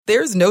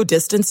There's no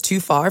distance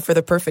too far for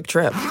the perfect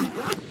trip.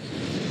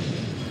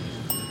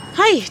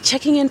 Hi,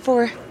 checking in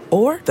for...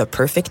 Or the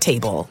perfect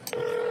table.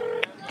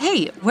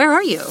 Hey, where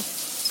are you?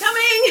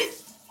 Coming!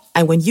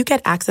 And when you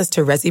get access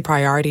to Resi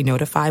Priority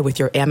Notify with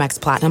your Amex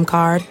Platinum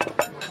card...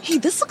 Hey,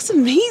 this looks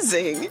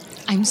amazing.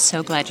 I'm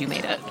so glad you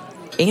made it.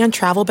 And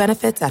travel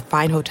benefits at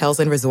fine hotels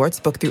and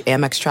resorts booked through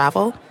Amex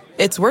Travel,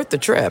 it's worth the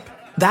trip.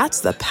 That's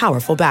the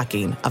powerful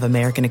backing of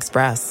American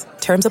Express.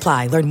 Terms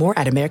apply. Learn more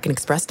at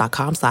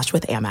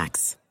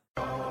americanexpress.com/withAmex.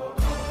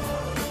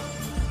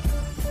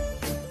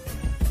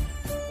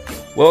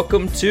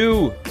 Welcome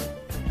to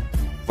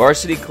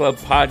Varsity Club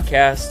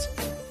Podcast.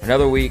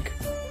 Another week.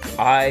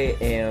 I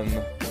am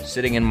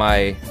sitting in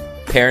my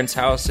parents'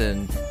 house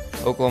in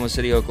Oklahoma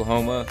City,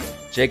 Oklahoma.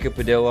 Jacob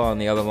Padilla on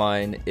the other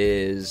line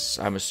is,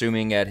 I'm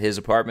assuming, at his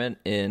apartment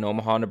in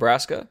Omaha,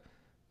 Nebraska.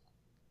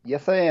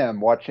 Yes, I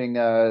am watching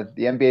the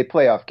NBA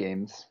playoff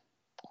games,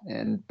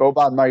 and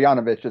Boban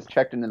Marjanovic just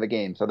checked into the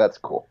game, so that's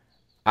cool.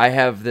 I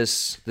have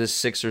this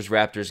Sixers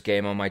Raptors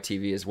game on my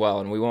TV as well,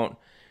 and we won't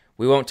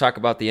talk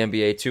about the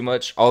NBA too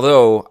much.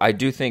 Although I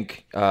do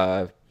think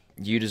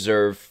you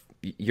deserve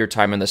your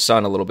time in the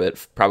sun a little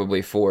bit,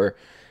 probably for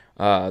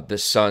the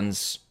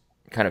Suns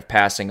kind of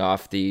passing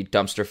off the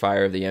dumpster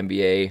fire of the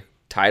NBA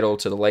title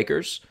to the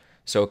Lakers.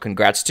 So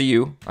congrats to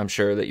you. I'm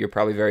sure that you're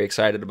probably very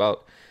excited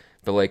about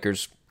the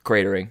Lakers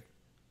cratering.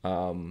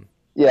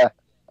 Yeah,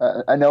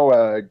 I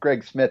know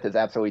Greg Smith is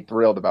absolutely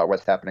thrilled about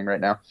what's happening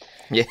right now.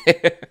 Yeah.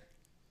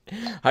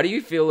 How do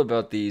you feel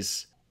about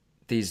these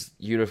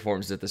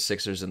uniforms that the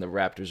Sixers and the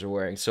Raptors are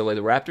wearing? So like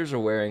the Raptors are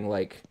wearing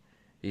like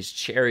these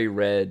cherry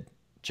red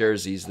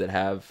jerseys that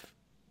have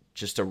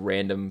just a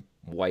random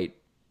white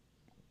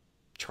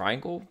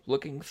triangle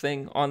looking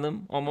thing on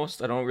them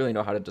almost. I don't really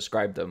know how to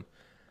describe them,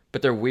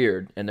 but they're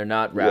weird and they're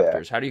not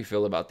Raptors. Yeah. How do you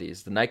feel about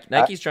these? The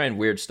Nike's trying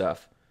weird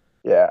stuff.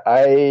 Yeah,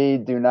 I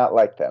do not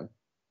like them.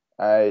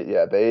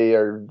 They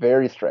are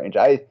very strange.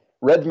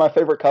 Red's my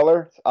favorite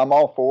color. I'm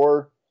all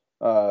for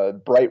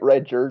bright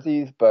red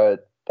jerseys,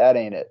 but that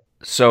ain't it.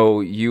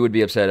 So you would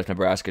be upset if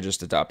Nebraska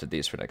just adopted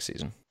these for next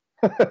season?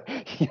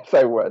 Yes,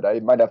 I would. I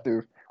might have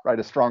to write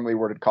a strongly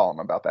worded column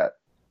about that.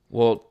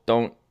 Well,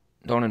 don't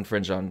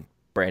infringe on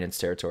Brandon's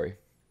territory.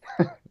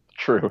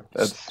 True.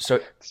 That's so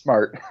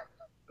smart.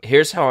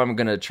 Here's how I'm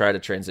going to try to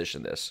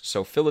transition this.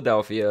 So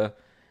Philadelphia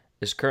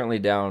is currently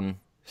down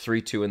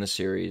 3-2 in the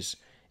series.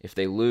 If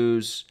they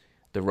lose,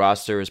 the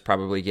roster is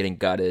probably getting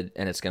gutted,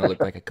 and it's going to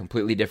look like a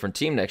completely different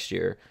team next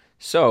year.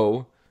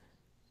 So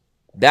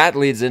that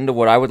leads into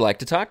what I would like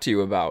to talk to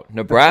you about.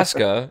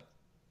 Nebraska,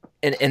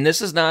 and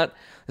this is not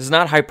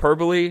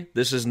hyperbole.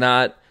 This is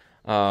not,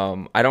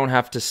 I don't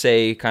have to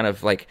say kind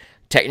of like,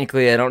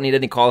 technically I don't need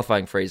any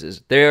qualifying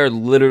phrases. They are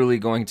literally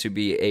going to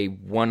be a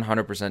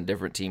 100%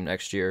 different team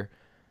next year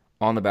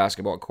on the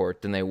basketball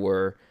court than they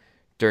were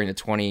during the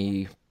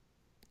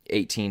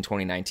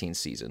 2018-2019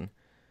 season.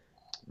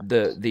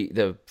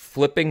 The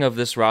flipping of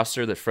this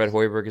roster that Fred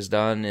Hoiberg has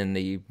done in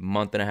the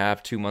month and a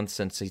half, 2 months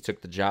since he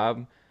took the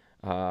job,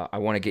 I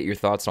want to get your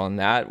thoughts on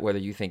that, whether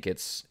you think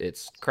it's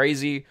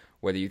crazy,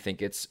 whether you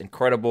think it's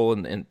incredible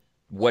and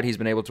what he's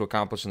been able to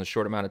accomplish in the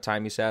short amount of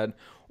time he's had,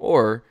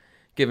 or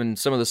given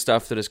some of the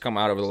stuff that has come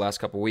out over the last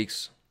couple of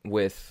weeks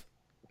with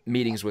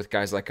meetings with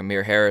guys like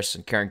Amir Harris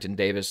and Carrington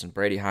Davis and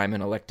Brady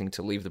Hyman electing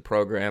to leave the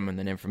program, and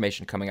then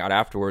information coming out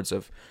afterwards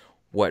of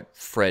what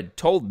Fred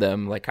told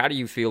them. Like, how do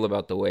you feel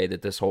about the way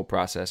that this whole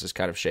process is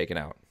kind of shaken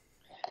out?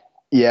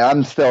 Yeah,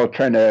 I'm still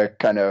trying to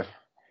kind of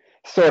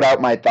sort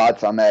out my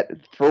thoughts on that.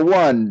 For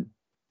one,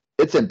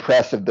 it's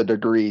impressive the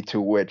degree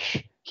to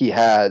which he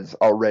has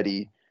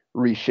already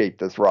reshaped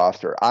this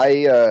roster.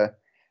 I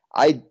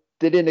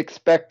didn't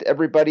expect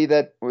everybody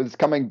that was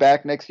coming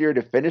back next year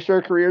to finish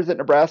their careers at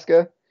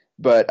Nebraska,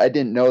 but I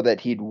didn't know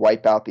that he'd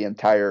wipe out the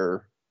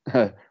entire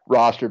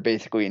roster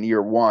basically in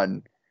year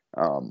one.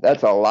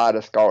 That's a lot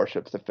of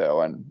scholarships to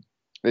fill, and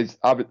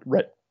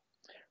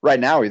right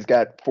now he's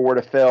got 4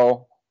 to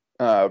fill,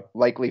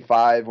 likely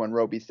 5 when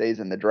Roby stays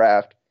in the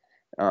draft.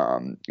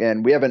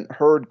 And we haven't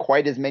heard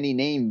quite as many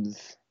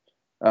names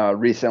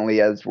recently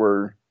as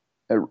were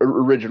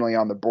originally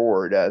on the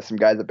board. Some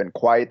guys have been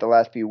quiet the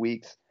last few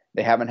weeks.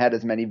 They haven't had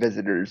as many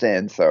visitors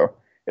in, so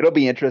it'll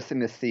be interesting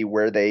to see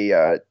where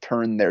they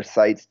turn their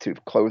sights to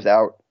close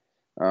out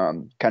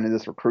kind of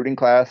this recruiting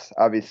class.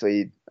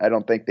 Obviously, I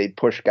don't think they'd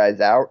push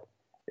guys out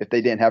if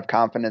they didn't have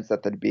confidence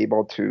that they'd be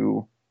able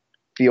to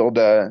field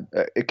a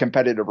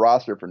competitive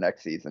roster for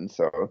next season.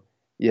 So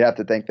you have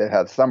to think they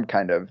have some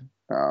kind of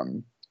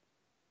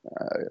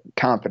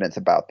confidence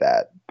about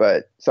that.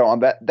 But so on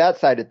that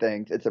side of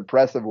things, it's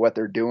impressive what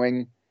they're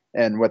doing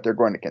and what they're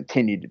going to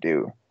continue to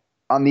do.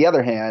 On the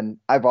other hand,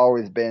 I've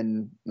always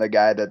been the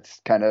guy that's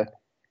kind of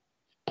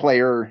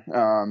player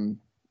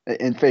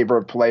in favor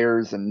of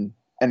players, and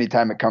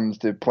anytime it comes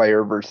to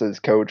player versus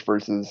coach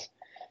versus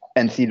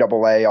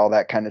NCAA, all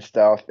that kind of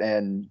stuff.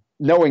 And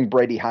knowing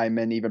Brady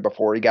Hyman even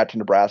before he got to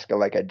Nebraska,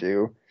 like I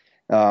do,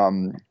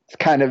 it's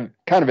kind of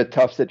a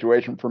tough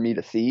situation for me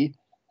to see.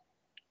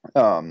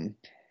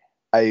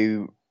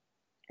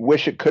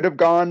 wish it could have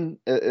gone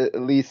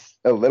at least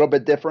a little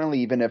bit differently,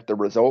 even if the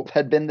result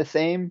had been the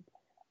same,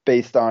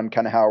 based on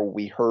kind of how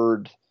we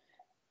heard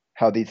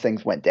how these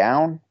things went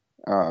down.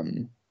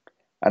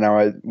 I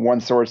know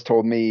one source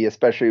told me,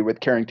 especially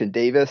with Carrington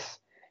Davis,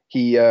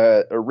 he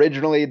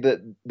originally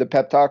the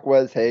pep talk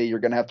was, "Hey, you're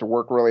going to have to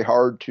work really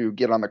hard to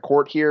get on the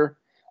court here.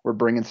 We're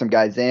bringing some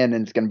guys in,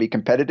 and it's going to be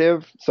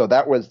competitive." So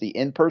that was the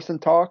in-person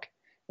talk,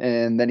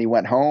 and then he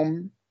went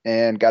home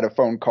and got a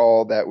phone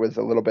call that was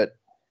a little bit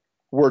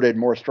worded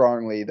more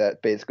strongly,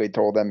 that basically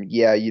told them,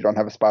 "Yeah, you don't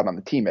have a spot on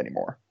the team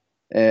anymore."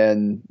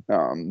 And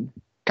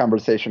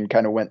conversation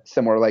kind of went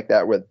similar like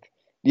that with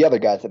the other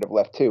guys that have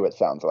left too, it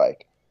sounds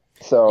like.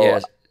 So yeah,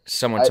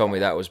 someone told me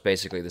that was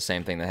basically the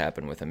same thing that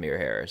happened with Amir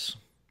Harris.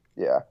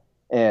 Yeah,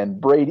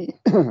 and Brady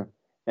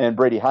and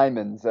Brady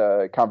Hyman's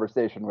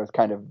conversation was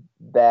kind of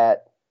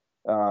that,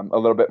 a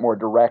little bit more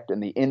direct in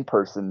the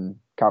in-person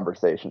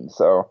conversation.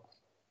 So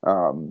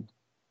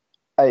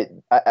I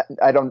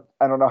don't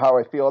know how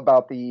I feel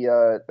about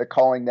the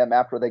calling them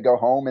after they go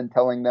home and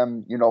telling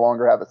them you no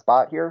longer have a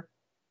spot here.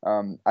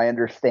 I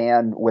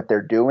understand what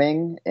they're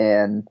doing,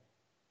 and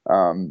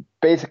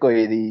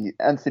basically the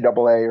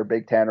NCAA or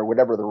Big Ten or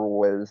whatever the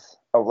rule is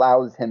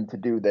allows him to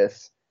do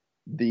this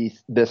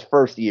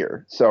first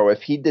year. So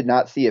if he did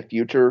not see a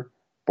future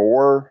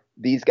for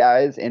these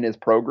guys in his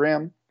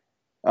program,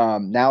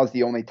 now is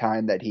the only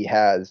time that he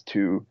has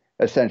to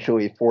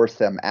essentially force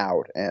them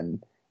out.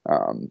 And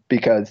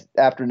because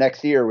after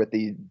next year, with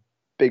the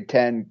Big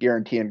Ten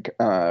guaranteeing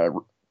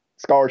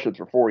scholarships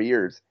for 4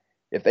 years,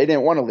 if they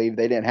didn't want to leave,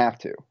 they didn't have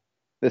to.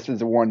 This is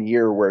the 1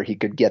 year where he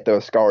could get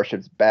those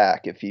scholarships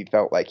back if he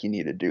felt like he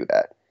needed to do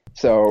that.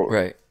 So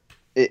right.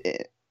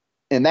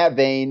 In that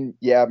vein,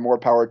 yeah, more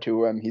power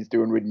to him. He's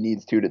doing what he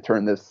needs to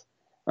turn this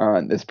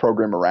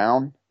program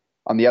around.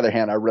 On the other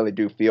hand, I really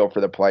do feel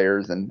for the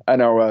players, and I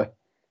know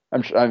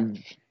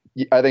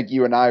I think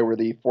you and I were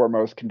the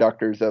foremost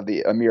conductors of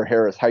the Amir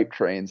Harris hype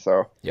train.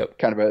 So yep.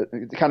 kind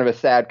of a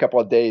sad couple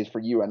of days for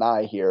you and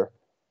I here.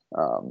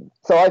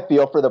 So I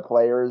feel for the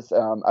players.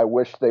 I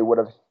wish they would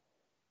have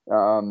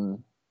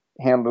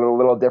handled it a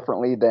little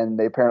differently than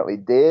they apparently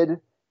did,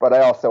 but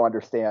I also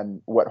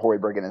understand what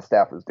Hoiberg and his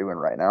staff is doing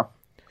right now.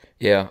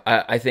 Yeah,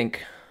 I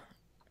think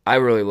I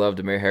really loved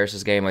Amir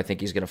Harris's game. I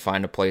think he's going to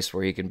find a place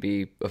where he can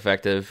be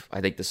effective.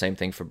 I think the same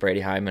thing for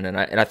Brady Hyman, and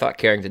I thought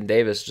Carrington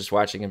Davis, just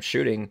watching him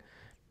shooting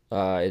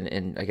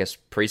in I guess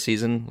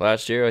preseason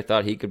last year, I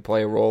thought he could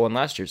play a role in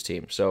last year's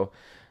team. So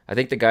I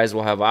think the guys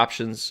will have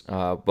options.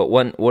 But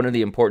one of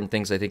the important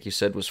things I think you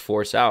said was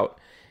force out,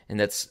 and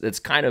that's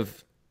kind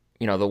of,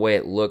 you know, the way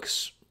it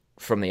looks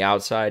from the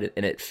outside,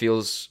 and it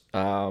feels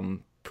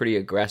pretty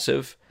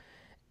aggressive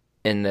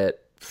in that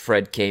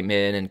Fred came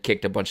in and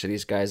kicked a bunch of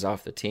these guys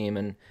off the team,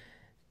 and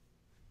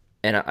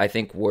I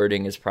think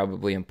wording is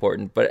probably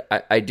important. But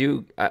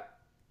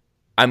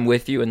I'm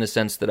with you in the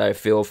sense that I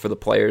feel for the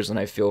players, and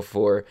I feel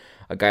for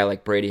a guy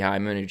like Brady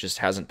Hyman who just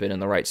hasn't been in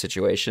the right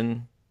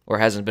situation, or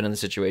hasn't been in the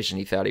situation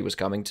he thought he was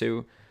coming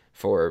to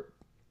for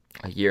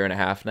a year and a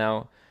half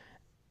now.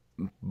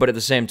 But at the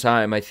same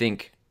time, I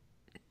think,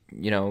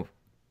 you know,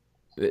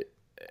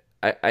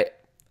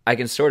 I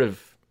can sort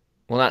of,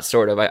 well, not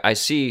sort of, I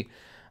see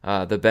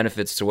the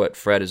benefits to what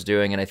Fred is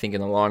doing, and I think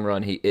in the long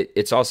run,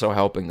 it's also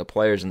helping the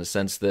players in the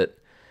sense that,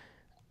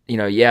 you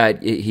know, yeah,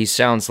 he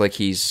sounds like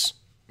he's,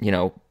 you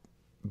know,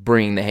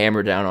 bringing the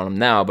hammer down on him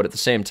now, but at the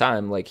same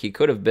time, like, he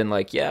could have been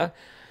like, yeah,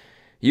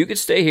 you could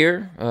stay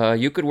here,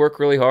 you could work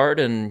really hard,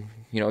 and,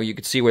 you know, you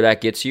could see where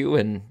that gets you,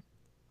 and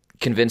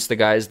convince the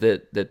guys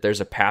that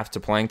there's a path to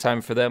playing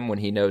time for them, when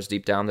he knows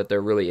deep down that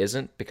there really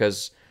isn't.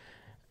 Because,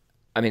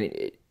 I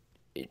mean,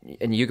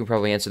 and you can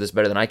probably answer this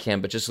better than I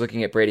can, but just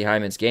looking at Brady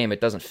Hyman's game, it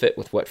doesn't fit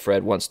with what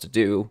Fred wants to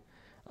do,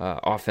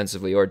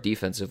 offensively or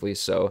defensively.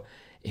 So,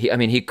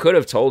 he could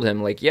have told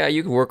him, like, yeah,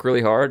 you could work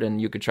really hard,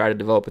 and you could try to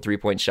develop a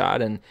three-point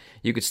shot, and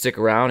you could stick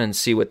around and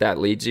see what that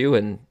leads you,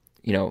 and,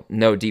 you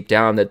know deep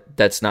down that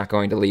that's not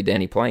going to lead to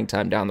any playing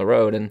time down the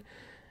road. And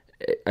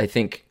I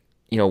think,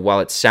 you know, while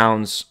it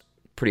sounds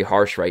pretty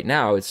harsh right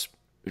now, it's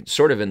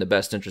sort of in the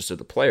best interest of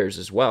the players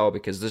as well,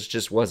 because this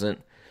just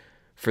wasn't,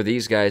 for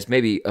these guys,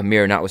 maybe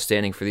Amir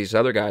notwithstanding, for these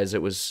other guys,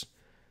 it was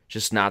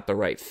just not the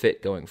right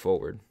fit going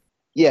forward.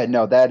 Yeah,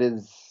 no, that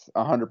is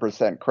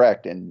 100%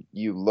 correct. And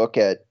you look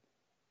at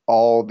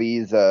all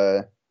these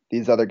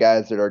other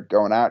guys that are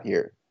going out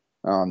here,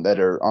 that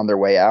are on their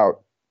way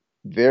out.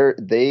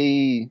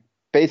 They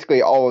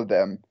basically, all of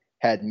them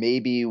had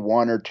maybe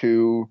one or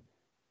two,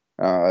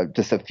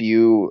 just a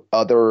few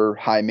other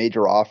high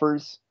major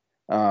offers.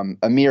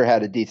 Amir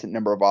had a decent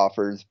number of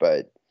offers,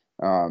 but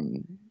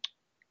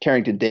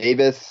Carrington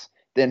Davis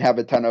didn't have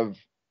a ton of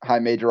high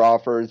major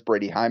offers.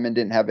 Brady Hyman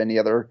didn't have any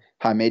other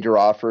high major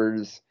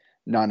offers.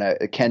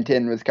 Nana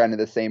Kenton was kind of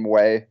the same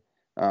way.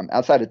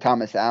 Outside of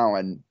Thomas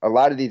Allen, a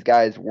lot of these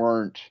guys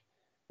weren't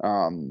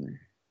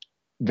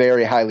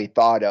very highly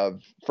thought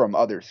of from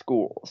other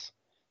schools.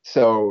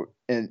 So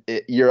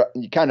you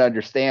kind of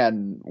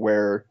understand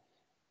where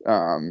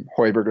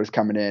Hoiberg was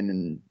coming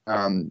in,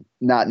 and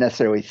not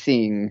necessarily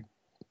seeing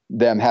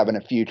them having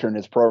a future in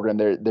his program.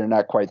 They're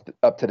not quite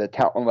up to the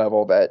talent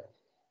level that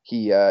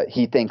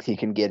he thinks he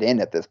can get in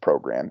at this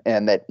program,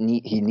 and that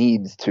he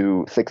needs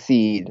to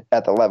succeed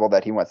at the level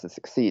that he wants to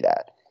succeed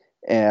at.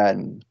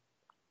 And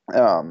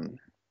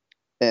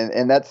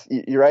that's,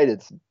 you're right.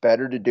 It's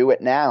better to do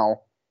it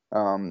now.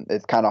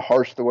 It's kind of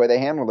harsh the way they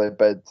handle it,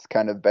 but it's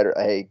kind of better.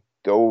 Hey,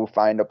 go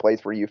find a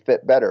place where you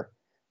fit better.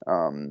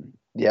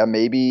 Yeah,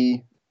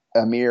 maybe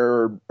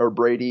Amir or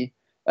Brady.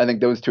 I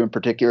think those two in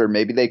particular,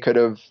 maybe they could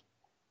have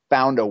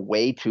found a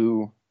way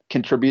to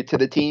contribute to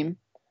the team,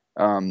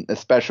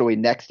 especially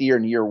next year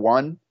in year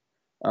one.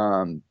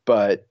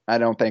 But I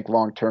don't think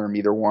long term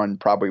either one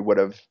probably would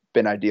have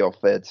been ideal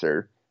fits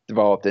or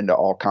developed into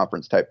all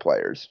conference type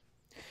players.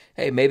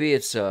 Hey, maybe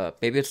it's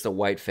the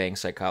White Fang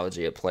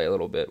psychology at play a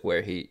little bit,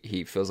 where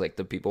he feels like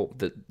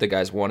the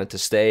guys wanted to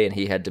stay, and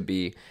he had to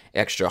be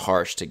extra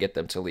harsh to get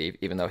them to leave,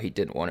 even though he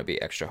didn't want to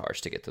be extra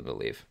harsh to get them to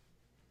leave.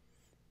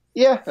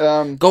 Yeah.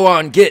 Go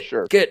on, get.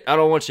 I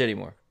don't want you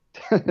anymore.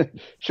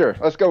 Sure.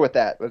 Let's go with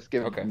that. Let's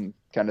give him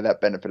kind of that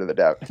benefit of the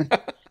doubt.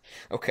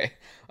 Okay.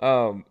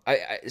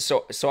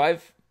 So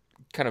I've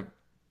kind of,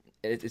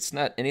 it's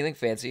not anything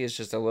fancy. It's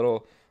just a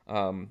little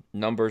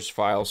numbers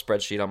file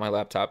spreadsheet on my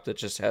laptop that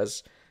just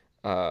has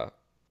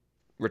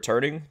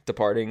returning,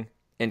 departing,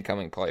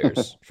 incoming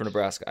players for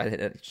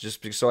Nebraska.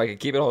 Just so I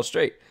could keep it all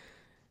straight.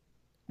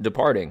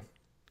 Departing,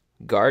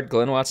 guard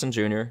Glenn Watson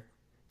Jr.,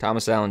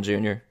 Thomas Allen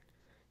Jr.,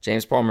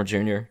 James Palmer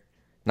Jr.,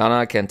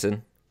 Nana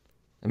Kenton,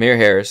 Amir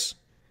Harris,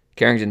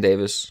 Carrington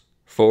Davis,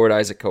 forward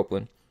Isaac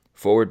Copeland,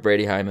 forward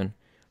Brady Hyman,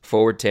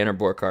 forward Tanner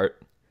Borkart,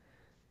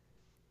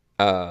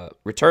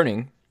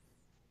 returning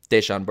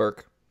Deshaun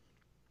Burke,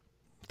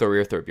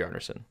 Thorir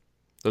Thorbjarnarson.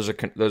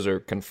 Those are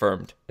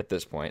confirmed at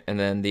this point. And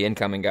then the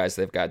incoming guys,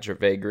 they've got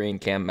Jervay Green,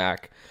 Cam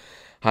Mack,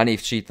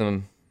 Hanif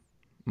Cheatham,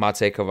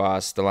 Mate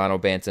Kavas, Delano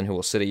Banton, who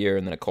will sit a year,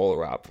 and then a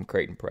Kolarop from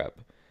Creighton Prep.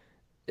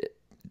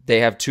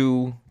 They have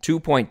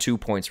 2.2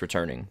 points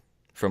returning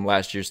from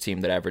last year's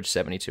team that averaged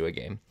 72 a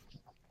game.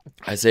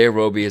 Isaiah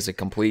Roby is a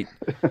complete.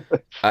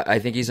 I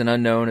think he's an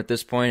unknown at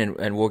this point,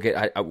 and we'll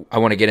get. I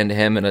want to get into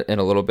him in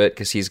a little bit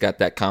because he's got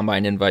that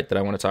combine invite that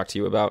I want to talk to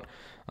you about.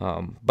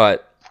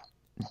 But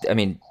I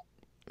mean,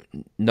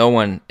 no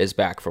one is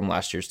back from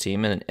last year's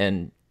team,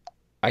 and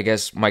I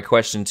guess my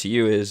question to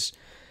you is,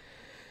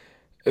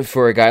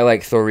 for a guy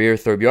like Thorir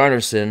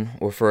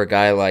Thorbjarnarson or for a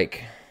guy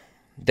like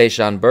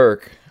Deshaun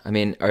Burke, I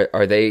mean,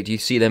 are they? Do you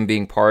see them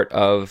being part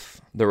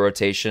of the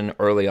rotation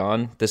early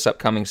on this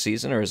upcoming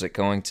season, or is it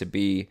going to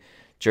be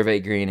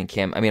Jervay Green and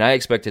Cam? I mean, I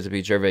expect it to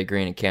be Jervay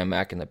Green and Cam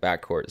Mack in the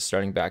backcourt, the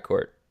starting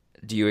backcourt.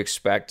 Do you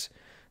expect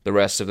the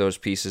rest of those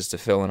pieces to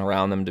fill in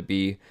around them to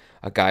be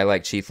a guy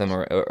like Cheatham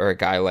or a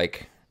guy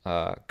like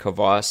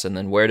Kavas? And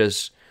then where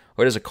does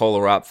a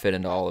Kolarop fit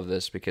into all of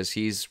this? Because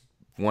he's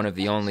one of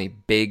the only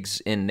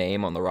bigs in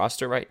name on the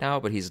roster right now,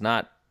 but he's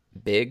not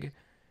big.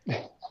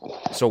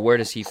 So where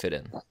does he fit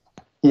in?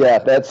 Yeah,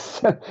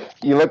 that's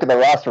you look at the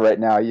roster right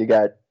now. You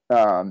got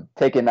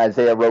taking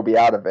Isaiah Roby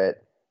out of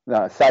it.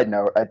 Side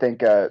note, I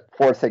think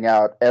forcing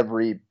out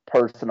every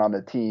person on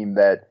the team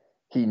that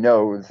he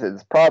knows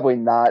is probably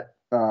not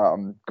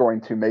going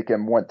to make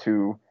him want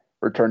to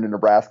return to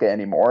Nebraska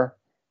anymore.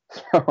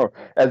 So,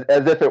 as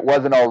if it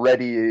wasn't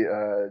already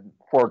a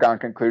foregone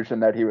conclusion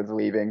that he was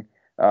leaving,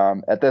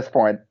 at this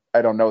point,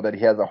 I don't know that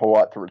he has a whole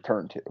lot to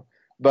return to.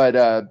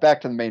 But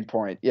back to the main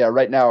point. Yeah,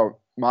 right now,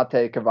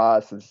 Mate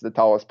Kavas is the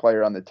tallest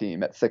player on the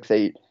team at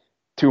 6'8",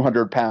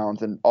 200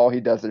 pounds, and all he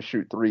does is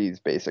shoot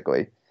threes,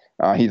 basically.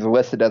 He's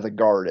listed as a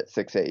guard at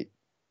 6'8".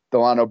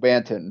 Delano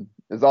Banton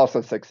is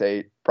also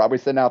 6'8", probably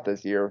sitting out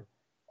this year,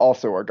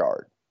 also a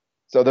guard.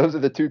 So those are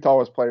the two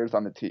tallest players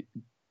on the team.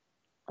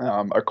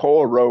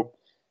 Akola Rope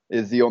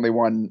is the only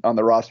one on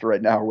the roster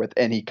right now with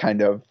any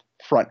kind of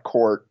front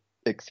court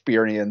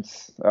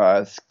experience,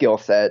 skill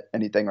set,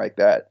 anything like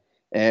that.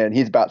 And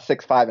he's about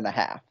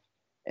 6'5.5"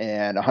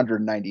 and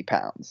 190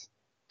 pounds.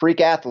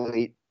 Freak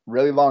athlete,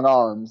 really long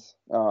arms,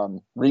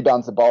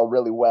 rebounds the ball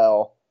really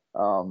well.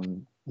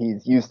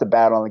 He's used to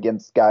battling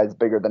against guys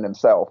bigger than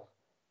himself,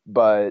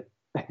 but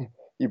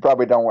you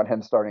probably don't want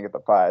him starting at the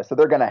 5. So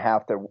they're going to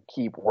have to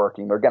keep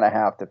working. They're going to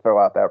have to fill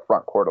out that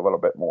front court a little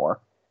bit more.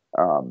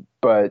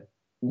 But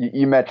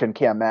you mentioned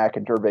Cam Mack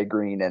and Jervay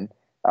Green, and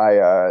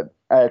I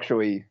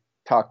actually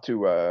talked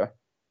to a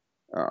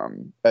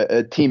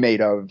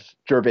teammate of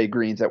Jervay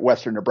Green's at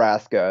Western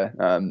Nebraska,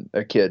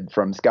 a kid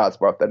from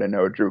Scottsbluff that I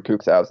know, Drew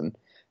Kuchshausen.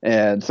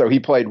 And so he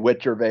played with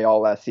Jervay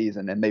all last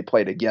season, and they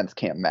played against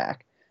Cam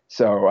Mack.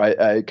 So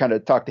I kind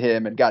of talked to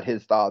him and got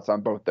his thoughts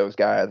on both those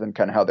guys and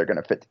kind of how they're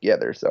going to fit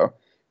together. So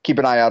keep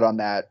an eye out on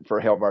that for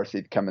Hail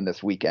Varsity coming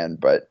this weekend.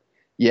 But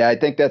yeah, I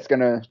think that's going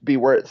to be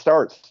where it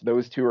starts.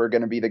 Those two are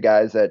going to be the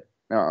guys that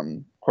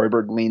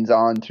Hoiberg leans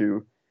on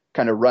to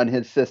kind of run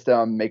his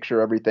system, make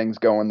sure everything's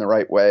going the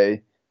right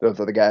way. Those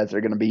are the guys that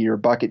are going to be your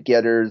bucket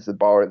getters. The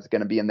ball is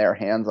going to be in their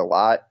hands a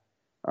lot.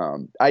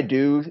 I'm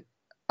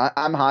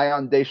high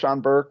on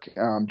Deshaun Burke.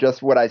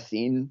 Just what I've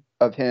seen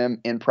of him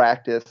in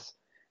practice.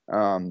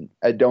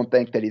 I don't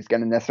think that he's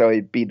going to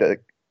necessarily be the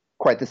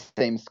quite the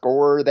same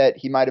scorer that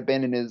he might have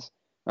been in his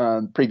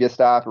previous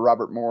stop,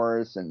 Robert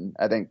Morris, and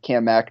I think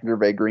Cam Mack and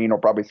Gervais Green will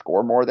probably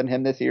score more than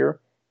him this year.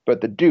 But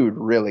the dude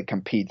really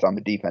competes on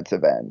the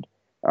defensive end.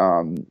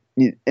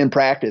 In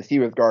practice, he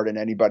was guarding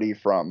anybody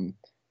from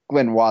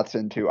Glenn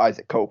Watson to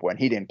Isaac Copeland.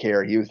 He didn't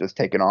care. He was just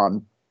taking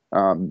on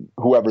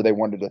whoever they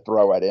wanted to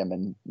throw at him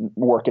and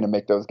working to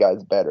make those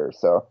guys better.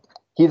 So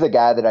he's a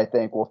guy that I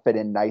think will fit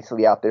in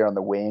nicely out there on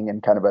the wing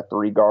and kind of a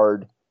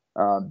 3-guard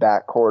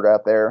backcourt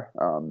out there.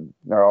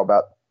 They're all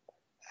about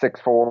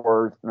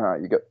 6'4".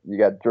 You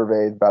got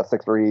Gervais about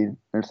 6'3"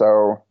 or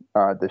so.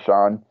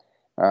 Deshaun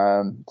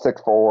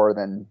 6'4",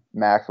 then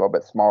Max a little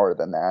bit smaller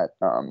than that.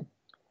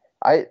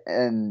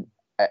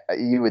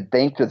 You would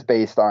think just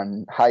based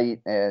on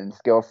height and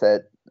skill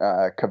set,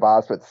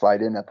 Kavas would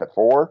slide in at the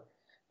 4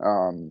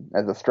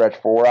 as a stretch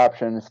 4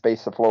 option,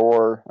 space the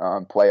floor,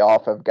 play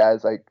off of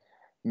guys like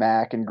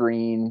Mack and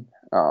Green.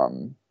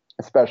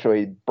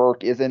 Especially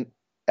Burke isn't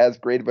as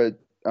great of a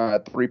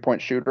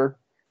 3-point shooter.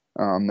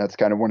 That's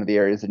kind of one of the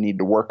areas they need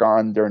to work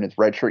on during his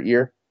redshirt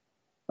year.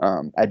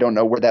 I don't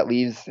know where that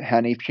leaves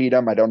Hanif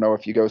Cheatham. I don't know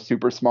if you go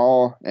super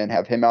small and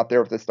have him out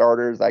there with the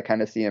starters. I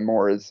kind of see him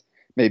more as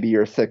maybe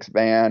your 6th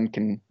man,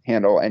 can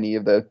handle any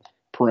of the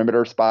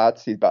perimeter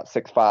spots. He's about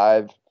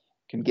 6'5",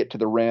 can get to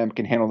the rim,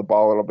 can handle the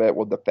ball a little bit,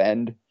 will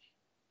defend.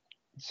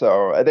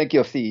 So I think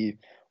you'll see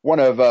one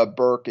of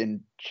Burke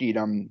and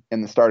Cheatham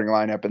in the starting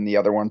lineup, and the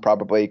other one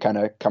probably kind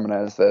of coming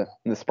as the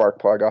spark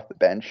plug off the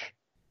bench.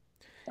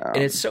 And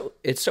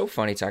it's so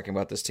funny talking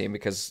about this team,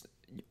 because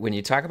when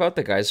you talk about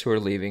the guys who are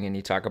leaving and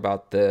you talk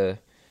about the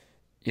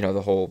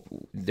whole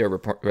they're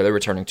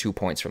returning 2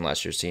 points from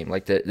last year's team,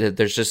 like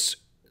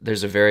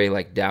there's a very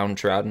like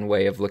downtrodden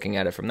way of looking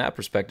at it from that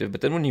perspective.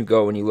 But then when you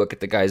go and you look at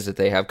the guys that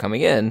they have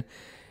coming in,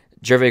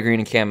 Gervais Green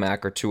and Cam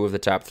Mack are 2 of the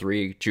top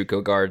 3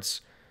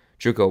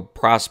 JUCO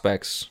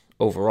prospects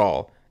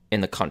overall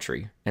in the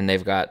country, and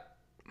they've got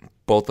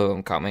both of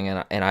them coming,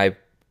 and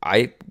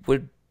I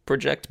would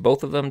project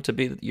both of them to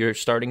be your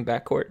starting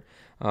backcourt.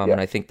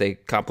 And I think they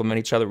complement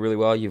each other really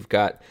well. You've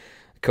got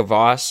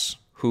Kavas,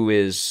 who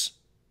is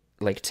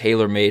like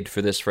tailor-made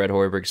for this Fred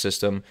Hoiberg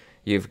system.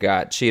 You've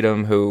got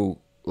Cheatham, who,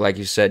 like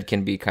you said,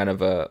 can be kind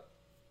of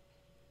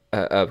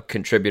a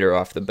contributor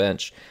off the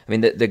bench. I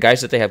mean, the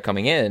guys that they have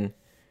coming in,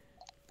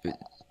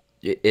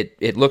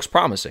 it looks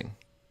promising.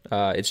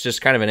 It's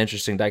just kind of an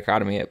interesting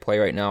dichotomy at play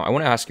right now. I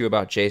want to ask you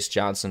about Jace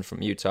Johnson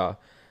from Utah,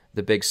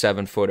 the big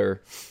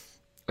 7-footer.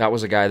 That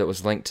was a guy that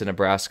was linked to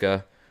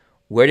Nebraska.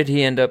 Where did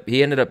he end up?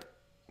 He ended up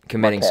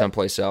committing Marquette.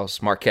 Someplace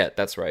else. Marquette,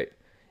 that's right.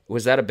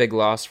 Was that a big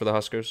loss for the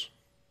Huskers?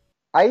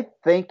 I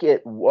think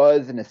it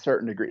was in a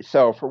certain degree.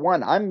 So for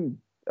one,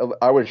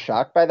 I was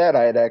shocked by that.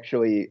 I had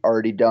actually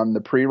already done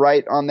the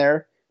pre-write on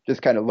there,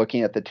 just kind of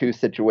looking at the 2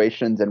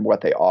 situations and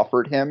what they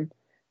offered him.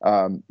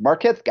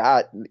 Marquette's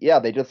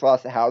they just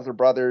lost the Hauser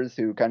brothers,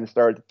 who kind of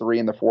started the 3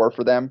 and the 4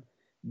 for them,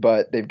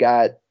 but they've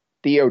got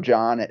Theo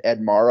John and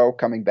Ed Morrow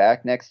coming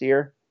back next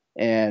year,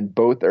 and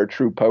both are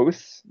true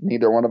posts.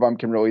 Neither one of them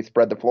can really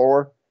spread the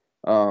floor.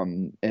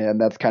 And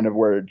that's kind of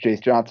where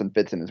Jace Johnson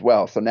fits in as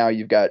well. So now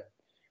you've got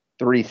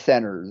 3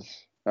 centers,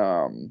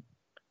 and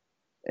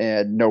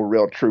no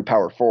real true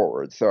power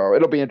forward. So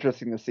it'll be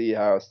interesting to see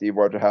how Steve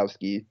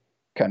Wojciechowski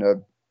kind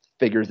of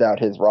figures out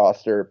his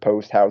roster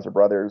post Hauser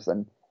brothers.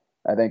 And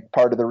I think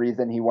part of the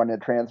reason he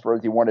wanted to transfer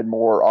is he wanted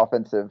more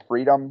offensive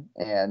freedom,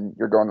 and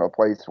you're going to a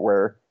place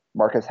where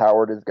Marcus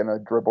Howard is going to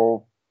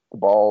dribble the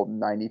ball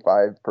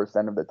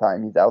 95% of the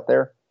time he's out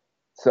there.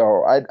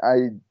 So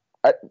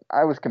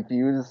I was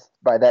confused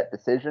by that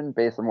decision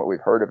based on what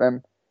we've heard of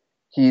him.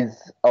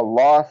 He's a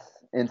loss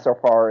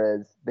insofar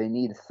as they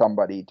need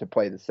somebody to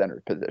play the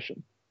center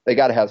position. They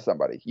got to have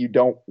somebody. You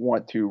don't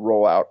want to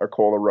roll out a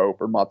Kola Rope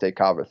or Monte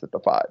Cavas at the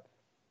 5.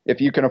 If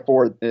you can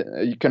avoid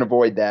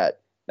that,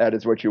 that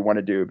is what you want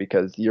to do,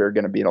 because you're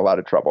going to be in a lot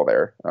of trouble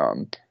there.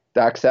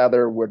 Doc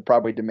Sadler would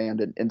probably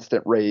demand an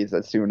instant raise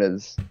as soon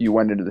as you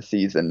went into the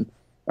season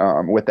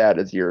with that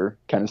as your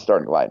kind of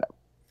starting lineup.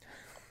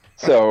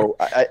 So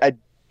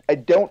I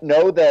don't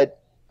know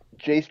that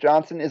Jace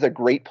Johnson is a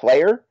great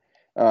player.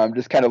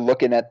 Just kind of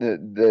looking at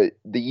the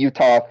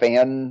Utah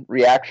fan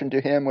reaction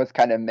to him was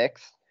kind of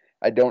mixed.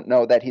 I don't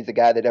know that he's a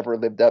guy that ever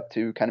lived up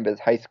to kind of his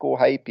high school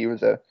hype. He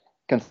was a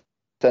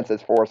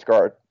consensus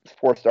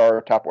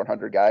 4-star top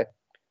 100 guy.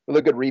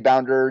 Really good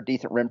rebounder,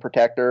 decent rim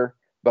protector,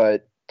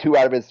 but 2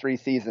 out of his 3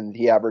 seasons,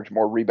 he averaged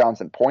more rebounds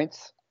than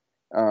points.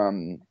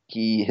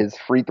 His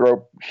free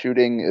throw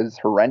shooting is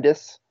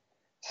horrendous,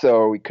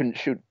 so he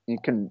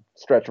couldn't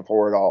stretch the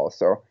floor at all.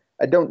 So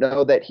I don't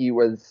know that he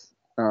was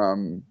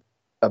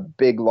a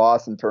big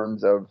loss in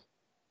terms of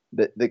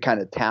the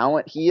kind of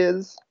talent he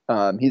is.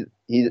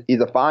 He's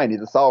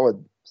a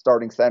solid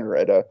starting center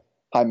at a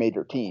high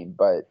major team,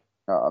 but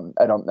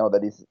I don't know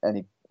that he's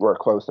anywhere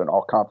close to an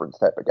all conference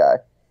type of guy.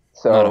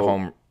 So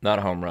not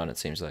a home run, it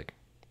seems like.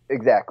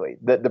 Exactly.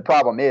 The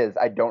problem is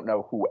I don't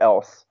know who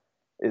else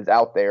is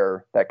out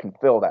there that can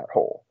fill that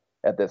hole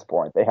at this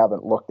point. They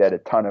haven't looked at a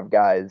ton of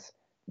guys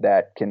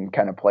that can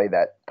kind of play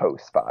that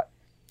post spot.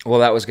 Well,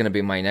 that was going to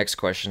be my next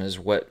question: is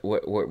where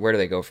do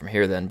they go from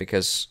here then?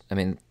 Because I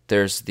mean,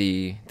 there's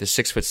the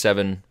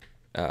 6'7"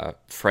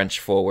 French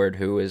forward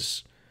who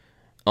is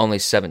only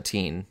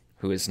 17,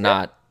 who is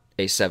not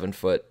a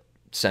 7-foot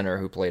center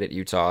who played at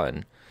Utah,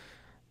 and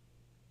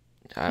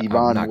I'm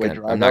not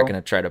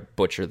gonna try to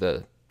butcher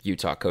the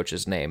Utah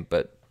coach's name,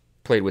 but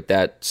played with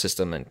that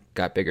system and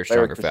got bigger,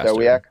 stronger,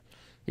 faster.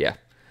 Yeah.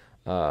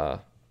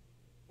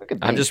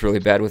 I'm just really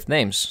bad with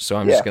names, so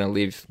I'm just gonna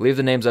leave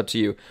the names up to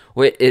you.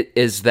 Wait,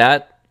 is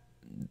that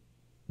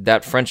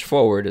French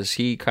forward? Is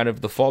he kind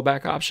of the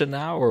fallback option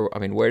now, or I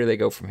mean, where do they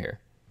go from here?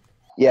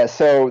 Yeah,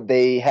 so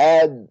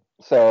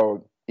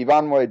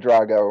Ivan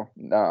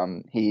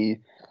Ouedraogo, he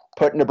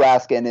put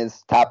Nebraska in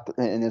his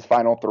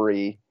final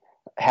three.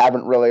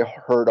 Haven't really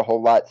heard a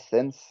whole lot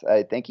since.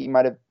 I think he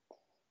might have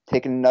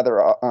taken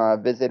another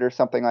visit or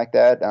something like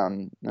that.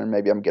 Or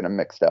maybe I'm getting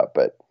mixed up,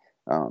 but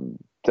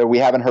so we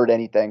haven't heard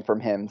anything from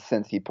him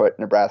since he put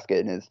Nebraska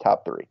in his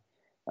top three.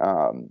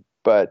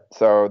 But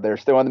so they're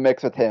still in the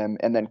mix with him,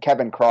 and then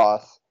Kevin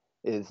Cross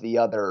is the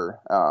other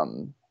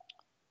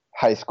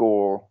high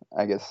school,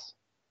 I guess.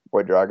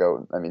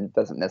 Ouedraogo, I mean,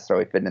 doesn't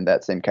necessarily fit in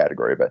that same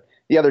category, but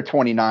the other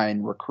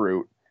 29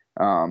 recruit,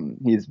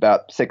 he's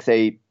about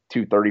 6'8",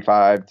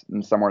 235,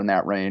 somewhere in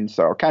that range.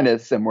 So kind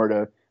of similar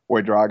to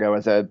Ouedraogo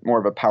as a more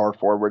of a power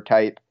forward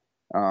type.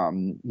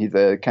 He's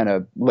a kind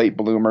of late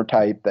bloomer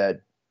type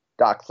that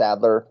Doc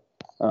Sadler,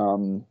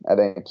 I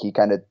think he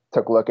kind of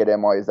took a look at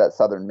him while he was at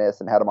Southern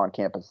Miss and had him on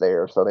campus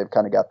there. So they've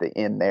kind of got the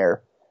in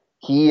there.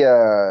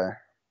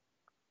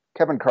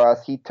 Kevin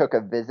Cross, he took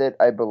a visit,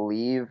 I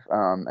believe,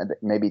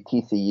 maybe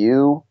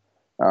TCU,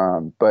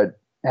 but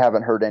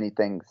haven't heard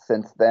anything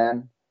since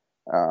then.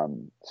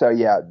 So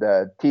yeah,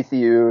 the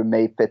TCU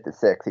May 5th to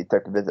 6th, he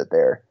took a visit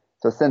there.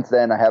 So since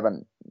then, I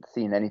haven't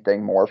seen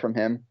anything more from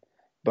him.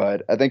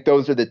 But I think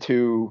those are the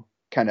two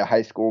kind of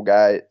high school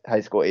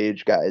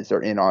age guys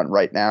are in on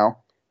right now,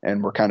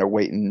 and we're kind of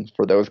waiting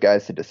for those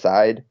guys to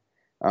decide.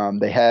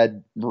 They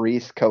had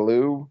Maurice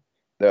Kalu,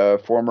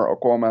 the former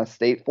Oklahoma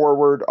State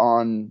forward,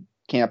 on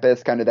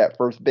campus kind of that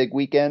first big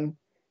weekend,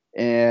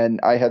 and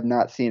I have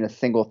not seen a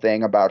single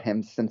thing about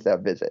him since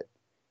that visit.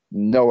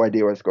 No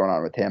idea what's going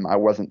on with him. I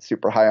wasn't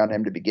super high on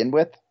him to begin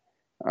with.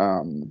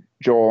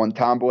 Joel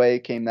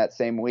Ntambwe came that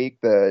same week,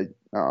 the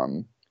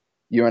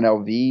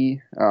UNLV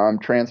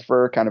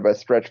transfer, kind of a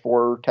stretch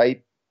four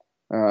type,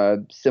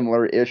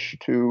 similar-ish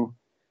to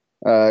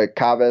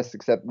Cavas,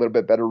 except a little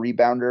bit better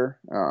rebounder.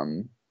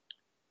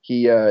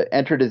 He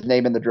entered his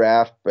name in the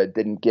draft, but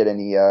didn't get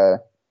any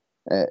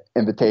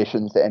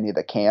invitations to any of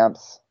the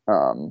camps.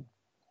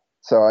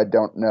 So I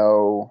don't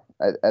know.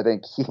 I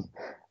think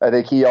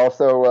he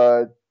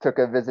also took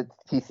a visit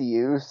to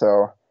TCU.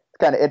 So it's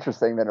kind of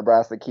interesting that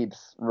Nebraska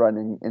keeps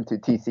running into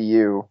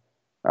TCU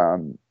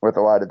with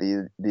a lot of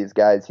these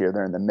guys here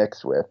they're in the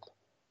mix with.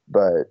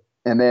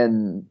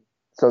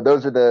 So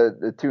those are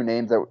the two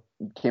names that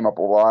came up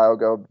a while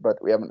ago,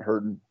 but we haven't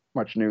heard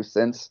much news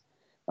since.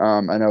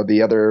 I know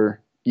the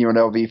other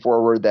UNLV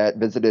forward that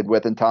visited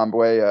with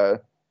Ntambwe,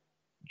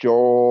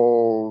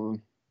 Joel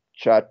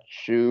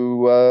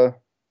Chachua,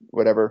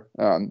 whatever,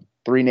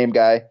 three-name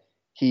guy.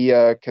 He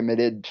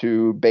committed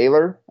to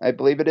Baylor, I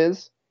believe it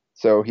is.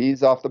 So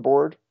he's off the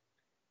board.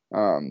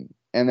 And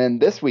then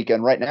this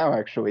weekend, right now,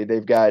 actually,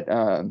 they've got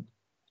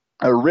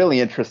a really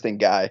interesting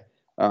guy.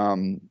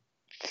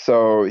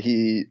 So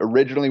he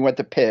originally went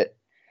to Pitt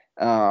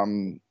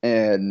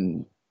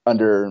and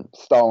under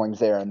Stallings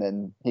there, and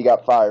then he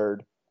got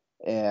fired.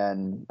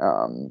 And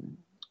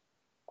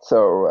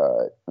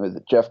was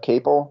it Jeff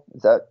Capel?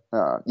 Is that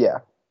yeah?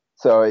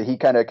 So he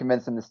kind of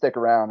convinced him to stick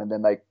around, and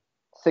then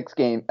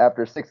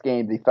after 6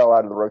 games, he fell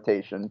out of the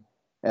rotation,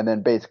 and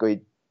then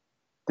basically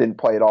didn't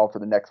play at all for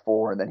the next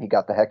 4, and then he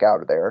got the heck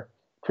out of there,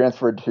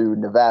 transferred to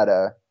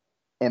Nevada,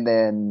 and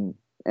then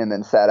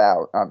sat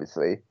out,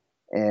 obviously,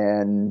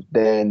 and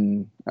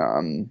then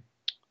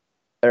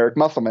Eric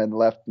Musselman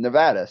left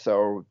Nevada,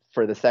 so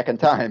for the second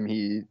time,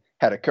 he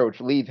had a coach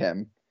leave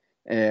him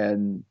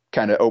and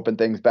kind of open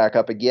things back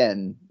up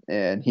again.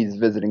 And he's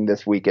visiting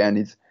this weekend.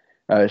 He's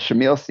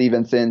Shamil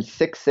Stevenson,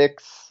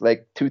 6'6",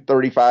 like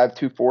 235,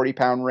 240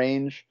 pound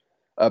range.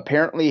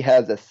 Apparently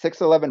has a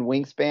 6'11"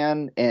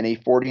 wingspan and a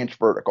 40-inch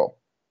vertical.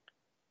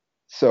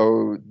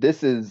 So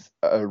this is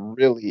a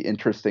really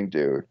interesting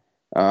dude.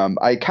 And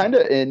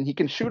he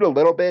can shoot a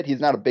little bit. He's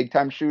not a big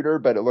time shooter,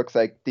 but it looks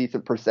like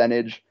decent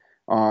percentage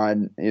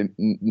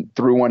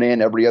threw one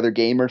in every other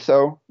game or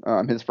so.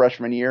 His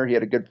freshman year, he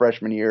had a good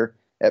freshman year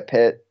at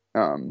Pitt.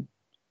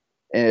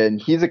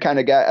 And he's the kind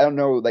of guy, I don't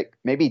know, like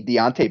maybe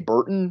Deonte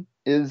Burton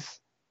is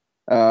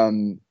a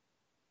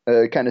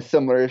kind of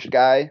similar-ish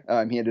guy.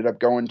 He ended up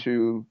going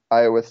to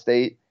Iowa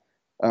State.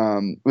 He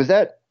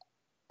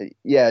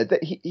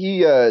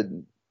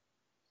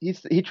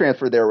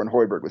transferred there when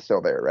Hoiberg was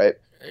still there, right?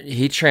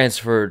 He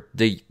transferred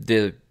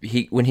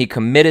when he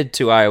committed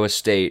to Iowa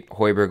State,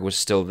 Hoiberg was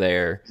still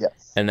there. Yes.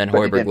 And then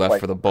Hoiberg left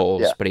for the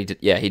Bulls, but he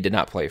did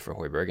not play for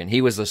Hoiberg. And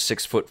he was a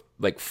 6'4",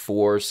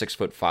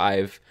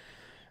 6'5".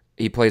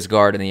 he plays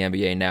guard in the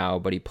NBA now,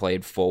 but he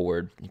played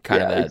forward,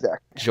 kind of that exactly.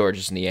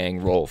 Georges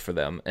Niang role for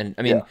them. And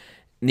I mean, Yeah.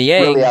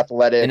 Niang, Really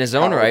athletic, in his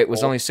own right,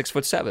 was powerful. only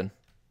 6'7".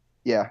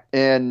 Yeah,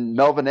 and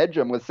Melvin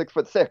Ejim was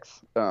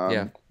 6'6".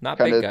 Yeah, not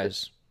Kind big of,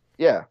 guys.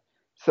 yeah.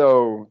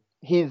 So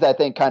he's, I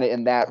think, kind of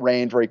in that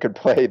range where he could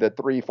play the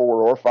 3,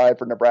 4, or 5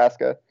 for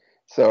Nebraska.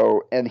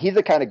 So, and he's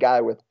the kind of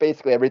guy with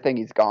basically everything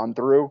he's gone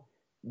through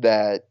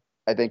that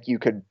I think you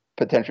could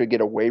potentially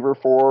get a waiver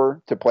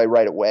for to play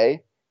right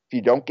away. If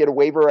you don't get a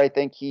waiver, I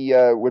think he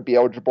would be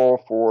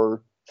eligible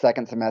for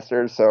second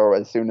semester. So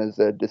as soon as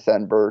as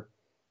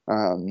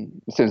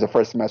soon as the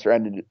first semester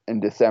ended in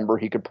December,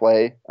 he could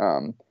play.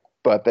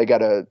 But they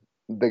got a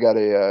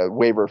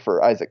waiver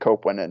for Isaac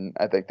Copeland, and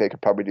I think they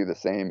could probably do the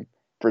same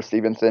for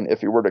Stevenson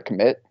if he were to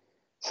commit.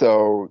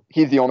 So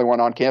he's the only one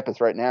on campus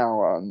right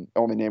now,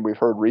 only name we've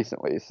heard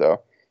recently.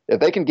 So if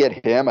they can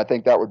get him, I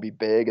think that would be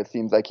big. It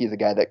seems like he's a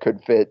guy that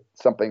could fit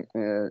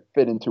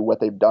into what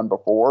they've done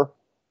before.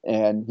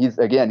 And he's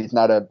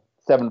not a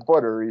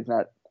 7-footer. He's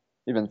not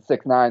even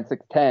 6'9",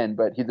 6'10",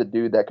 but he's a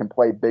dude that can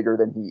play bigger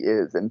than he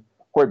is. And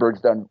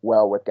Hoiberg's done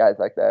well with guys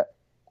like that.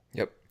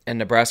 Yep. And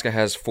Nebraska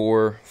has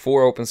four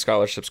open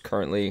scholarships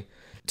currently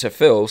to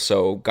fill.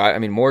 So,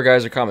 more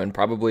guys are coming.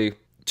 Probably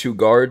 2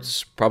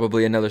 guards,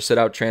 probably another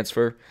sit-out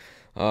transfer.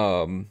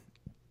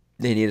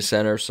 They need a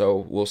center,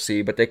 so we'll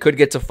see. But they could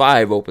get to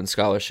 5 open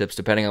scholarships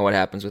depending on what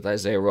happens with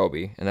Isaiah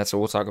Roby. And that's what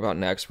we'll talk about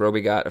next.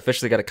 Roby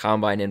officially got a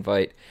combine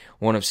invite,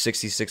 one of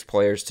 66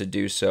 players to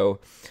do so.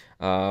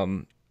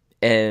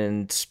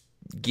 And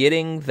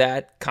getting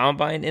that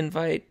combine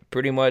invite,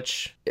 pretty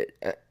much,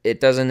 it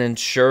doesn't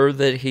ensure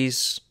that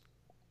he's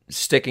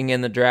sticking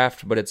in the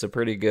draft, but it's a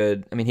pretty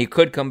good... he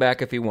could come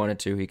back if he wanted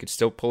to. He could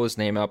still pull his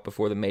name out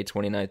before the May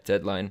 29th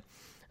deadline.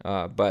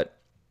 But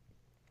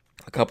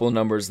a couple of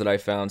numbers that I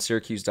found,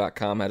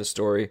 Syracuse.com had a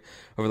story.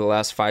 Over the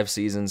last 5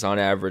 seasons, on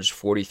average,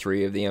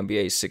 43 of the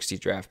NBA's 60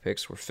 draft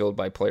picks were filled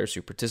by players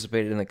who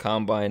participated in the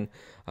combine.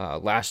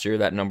 Last year,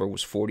 that number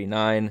was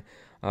 49.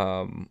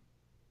 Over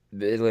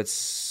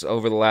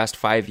the last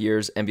 5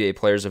 years,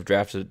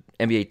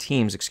 NBA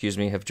teams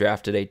have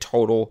drafted a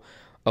total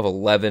of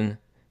 11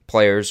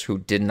 players who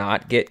did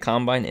not get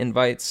combine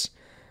invites.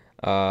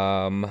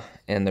 And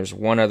there's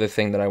one other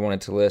thing that I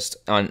wanted to list.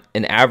 On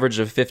an average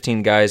of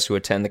 15 guys who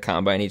attend the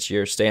combine each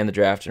year stay in the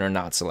draft and are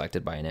not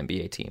selected by an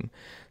NBA team.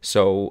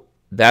 So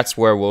that's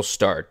where we'll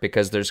start,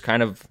 because there's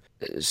kind of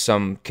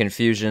some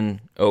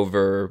confusion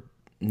over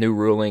new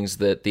rulings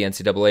that the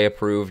NCAA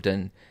approved,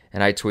 and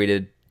I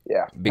tweeted,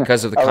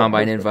 because of the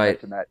combine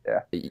invite.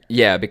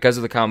 Because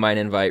of the combine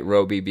invite,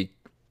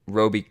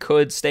 Roby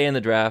could stay in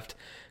the draft,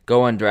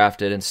 go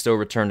undrafted, and still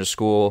return to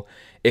school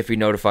if he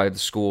notified the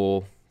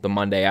school the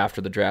Monday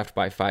after the draft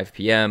by 5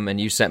 p.m. And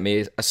you sent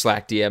me a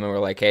Slack DM and were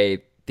like,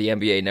 hey, the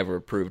NBA never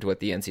approved what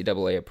the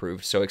NCAA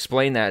approved. So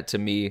explain that to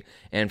me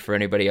and for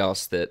anybody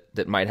else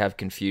that might have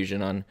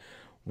confusion on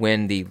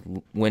when the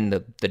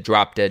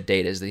drop dead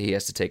date is that he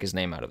has to take his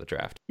name out of the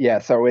draft. Yeah,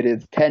 so it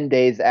is 10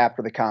 days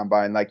after the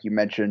combine, like you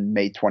mentioned,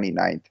 May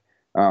 29th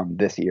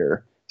this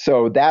year.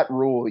 So that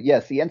rule,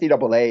 yes, the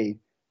NCAA,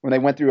 when they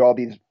went through all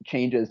these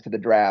changes to the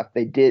draft,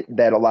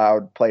 that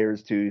allowed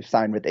players to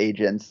sign with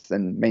agents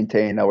and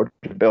maintain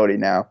eligibility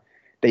now.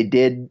 They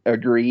did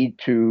agree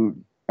to,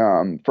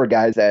 for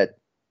guys that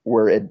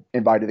were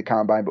invited to the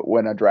combine but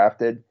weren't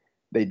drafted,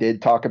 they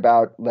did talk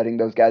about letting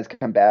those guys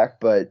come back,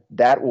 but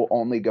that will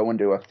only go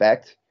into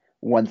effect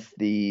once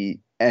the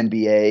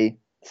NBA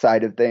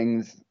side of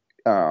things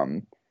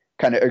kind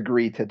of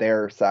agree to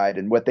their side.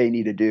 And what they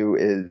need to do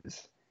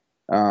is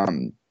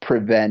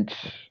prevent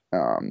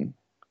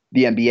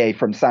the NBA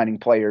from signing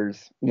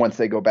players once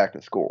they go back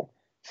to school.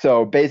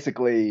 So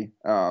basically,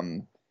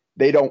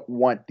 they don't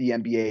want the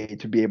NBA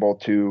to be able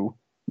to,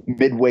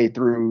 midway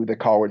through the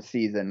college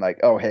season, like,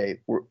 oh, hey,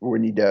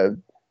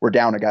 we're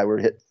down a guy, we're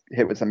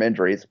hit with some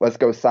injuries, let's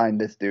go sign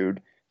this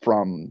dude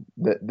from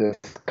the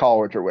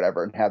college or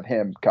whatever and have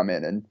him come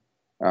in and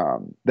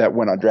that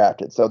went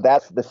undrafted. So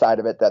that's the side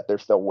of it that they're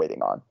still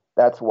waiting on.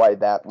 That's why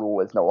that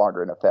rule is no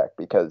longer in effect,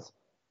 because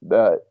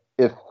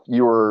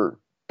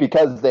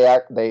because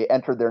they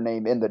entered their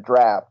name in the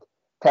draft,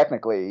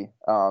 technically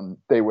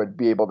they would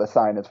be able to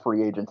sign as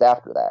free agents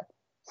after that.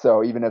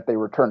 So even if they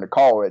return to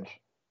college,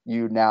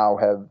 you now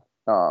have,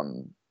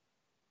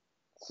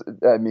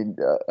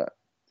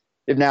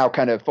 you've now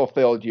kind of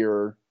fulfilled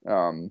your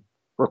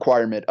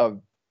requirement of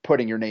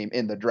putting your name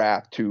in the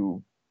draft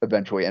to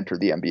eventually enter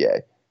the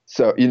NBA.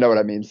 So you know what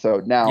I mean?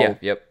 So now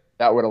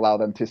that would allow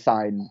them to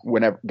sign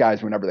whenever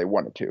they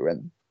wanted to.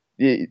 And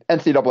the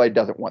NCAA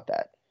doesn't want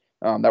that.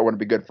 That wouldn't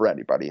be good for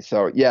anybody.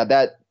 So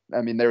there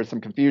was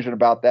some confusion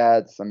about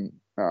that.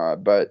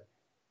 But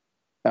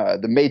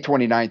the May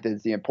 29th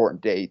is the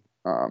important date.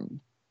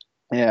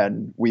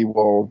 And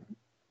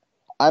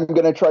I'm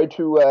going to try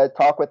to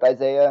talk with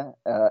Isaiah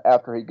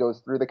after he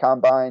goes through the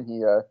combine.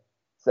 He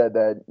said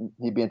that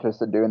he'd be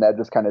interested in doing that,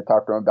 just kind of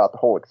talk to him about the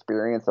whole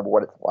experience of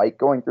what it's like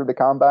going through the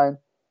combine.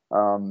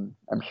 I'm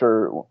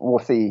sure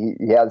we'll see.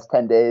 He has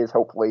 10 days.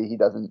 Hopefully he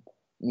doesn't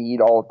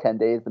need all 10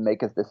 days to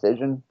make his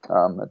decision,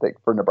 I think,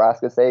 for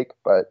Nebraska's sake,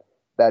 but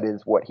that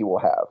is what he will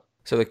have.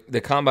 So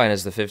the Combine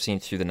is the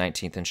 15th through the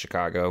 19th in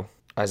Chicago.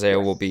 Isaiah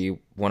will be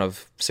one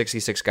of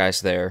 66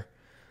 guys there.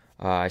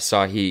 I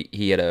saw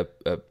he had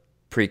a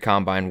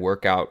pre-Combine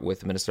workout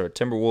with the Minnesota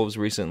Timberwolves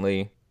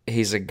recently.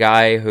 He's a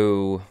guy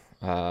who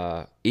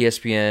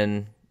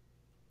ESPN,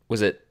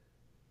 was it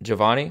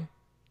Giovanni?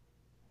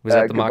 Was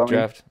that the mock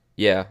draft?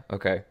 Yeah,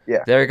 okay.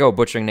 Yeah. There you go,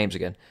 butchering names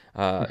again.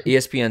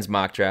 ESPN's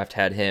mock draft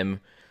had him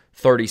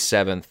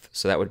 37th,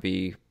 so that would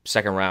be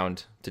second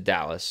round to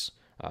Dallas,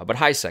 but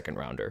high second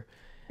rounder.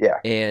 Yeah.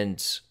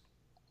 And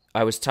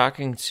I was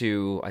talking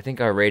to, I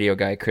think, our radio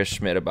guy, Chris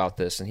Schmidt, about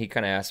this, and he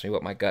kind of asked me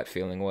what my gut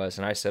feeling was,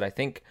 and I said, I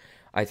think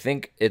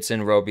it's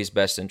in Roby's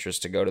best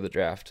interest to go to the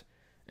draft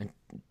and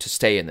to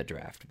stay in the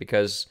draft,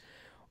 because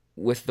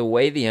with the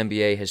way the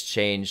NBA has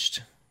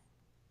changed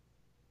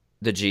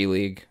the G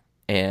League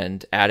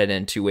and added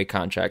in two-way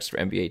contracts for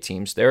NBA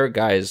teams, there are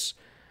guys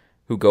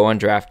who go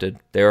undrafted.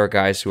 There are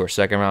guys who are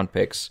second-round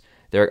picks.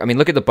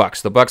 Look at the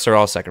Bucks. The Bucks are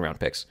all second-round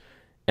picks,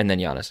 and then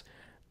Giannis.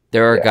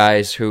 There are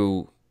guys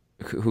who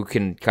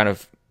can kind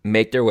of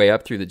make their way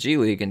up through the G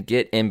League and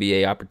get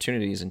NBA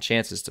opportunities and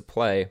chances to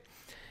play.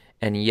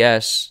 And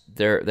yes,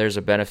 there's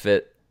a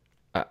benefit.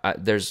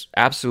 There's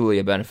absolutely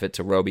a benefit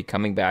to Roby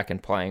coming back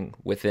and playing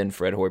within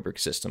Fred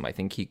Hoiberg's system. I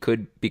think he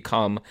could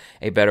become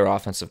a better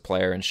offensive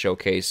player and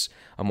showcase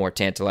a more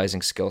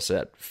tantalizing skill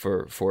set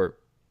for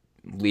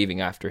leaving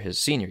after his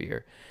senior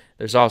year.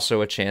 There's also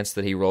a chance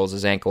that he rolls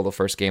his ankle the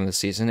first game of the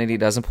season and he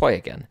doesn't play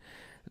again.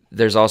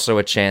 There's also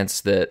a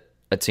chance that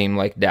a team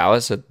like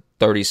Dallas at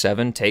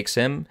 37 takes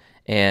him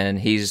and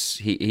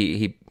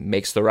he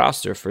makes the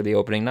roster for the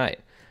opening night.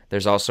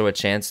 There's also a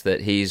chance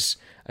that he's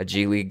a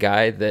G League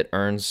guy that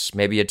earns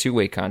maybe a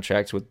two-way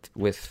contract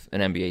with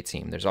an NBA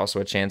team. There's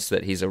also a chance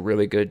that he's a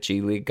really good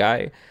G League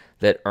guy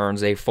that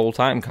earns a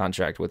full-time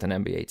contract with an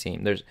NBA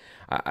team.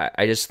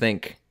 I just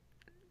think,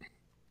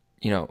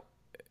 he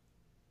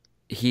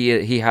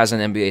has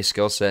an NBA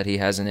skill set, he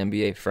has an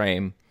NBA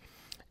frame,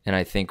 and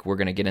I think we're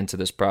going to get into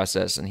this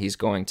process, and he's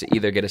going to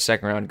either get a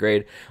second-round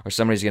grade or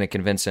somebody's going to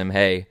convince him,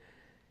 hey,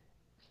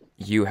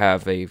 you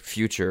have a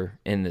future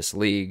in this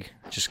league.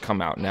 Just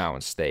come out now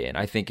and stay in.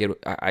 I think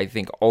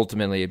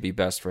ultimately it'd be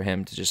best for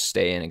him to just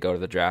stay in and go to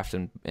the draft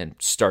and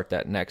start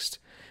that next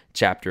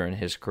chapter in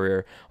his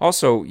career.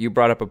 Also, you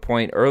brought up a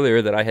point earlier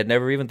that I had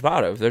never even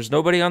thought of. There's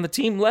nobody on the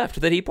team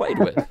left that he played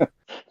with.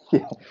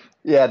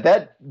 Yeah,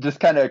 that just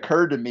kind of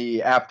occurred to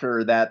me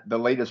after the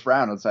latest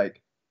round. It's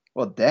like,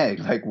 well, dang,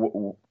 like,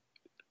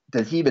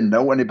 does he even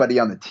know anybody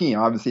on the team?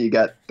 Obviously, you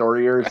got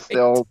Thorir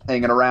still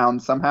hanging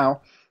around somehow.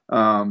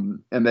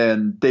 And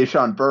then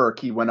Deshaun Burke,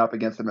 he went up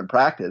against him in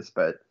practice,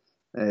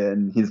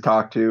 and he's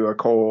talked to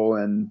Cole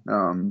and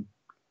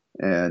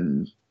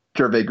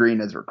Jervay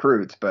Green as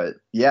recruits. But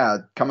yeah,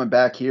 coming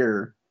back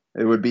here,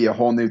 it would be a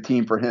whole new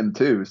team for him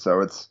too.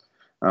 So it's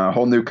a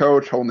whole new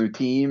coach, whole new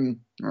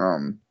team.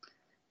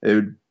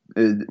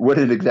 It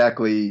wouldn't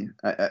exactly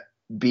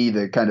be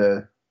the kind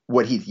of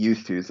what he's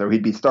used to. So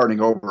he'd be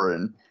starting over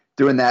and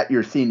doing that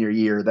your senior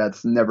year.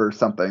 That's never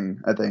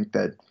something I think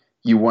that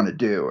you want to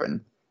do.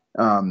 And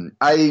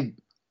I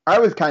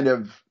was kind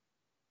of,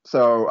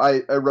 so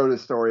I wrote a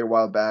story a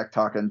while back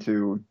talking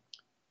to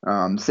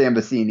Sam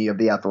Vecini of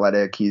The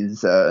Athletic.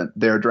 He's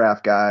their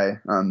draft guy.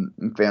 I'm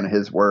a fan of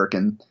his work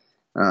and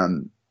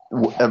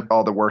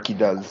all the work he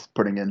does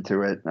putting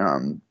into it.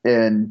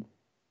 And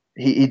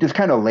he just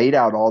kind of laid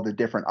out all the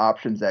different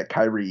options that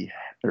Kyrie,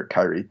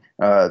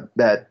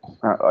 that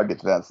I'll get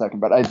to that in a second,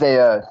 but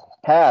Isaiah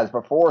has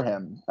before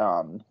him,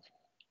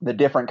 the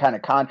different kind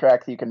of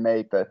contracts he can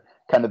make, the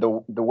kind of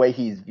the way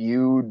he's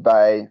viewed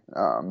by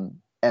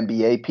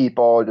NBA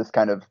people, just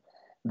kind of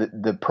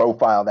the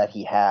profile that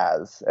he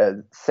has as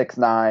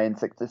 6'9",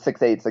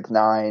 6'8",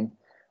 6'9",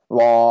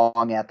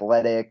 long,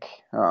 athletic,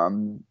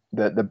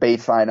 the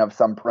baseline of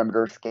some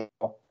perimeter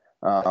scale.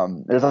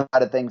 There's a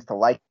lot of things to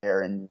like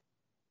there, and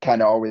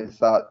kind of always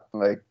thought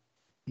like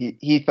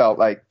he felt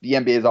like the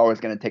NBA is always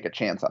going to take a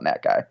chance on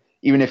that guy.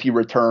 Even if he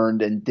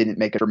returned and didn't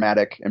make a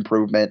dramatic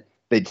improvement,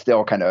 they'd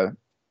still kind of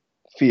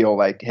feel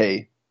like,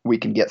 hey, we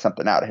can get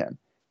something out of him.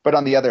 But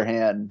on the other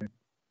hand,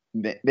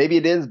 maybe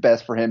it is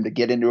best for him to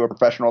get into a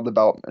professional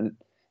development.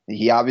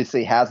 He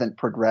obviously hasn't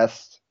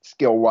progressed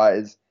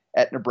skill-wise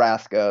at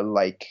Nebraska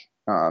like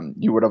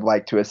you would have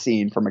liked to have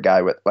seen from a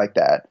guy like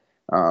that.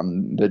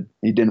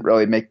 He didn't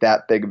really make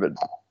that big of a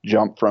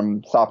jump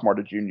from sophomore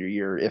to junior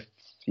year, if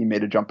he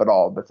made a jump at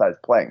all, besides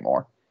playing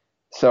more.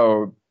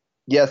 So,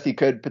 yes, he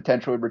could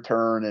potentially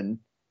return and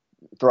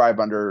thrive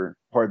under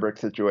Hoiberg's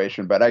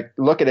situation. But I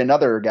look at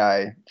another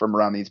guy from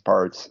around these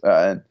parts,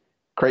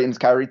 Creighton's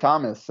Kyrie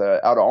Thomas,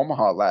 out of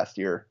Omaha last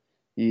year.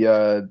 He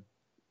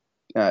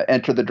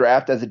entered the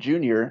draft as a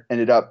junior,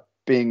 ended up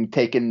being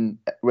taken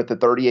with the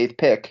 38th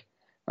pick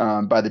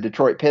by the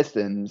Detroit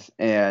Pistons,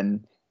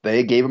 and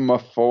they gave him a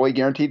fully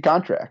guaranteed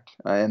contract.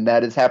 And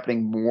that is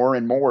happening more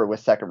and more with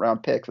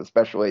second-round picks,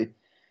 especially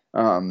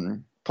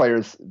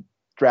players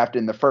drafted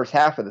in the first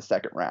half of the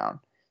second round.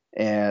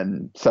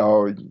 And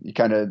so you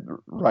kind of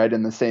right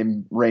in the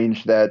same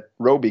range that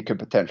Roby could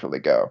potentially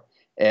go.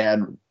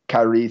 And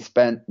Kyrie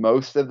spent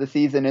most of the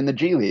season in the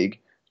G League.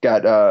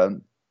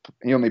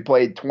 He only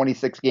played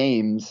 26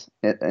 games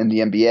in the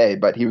NBA,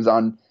 but he was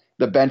on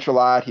the bench a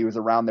lot. He was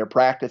around their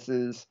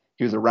practices.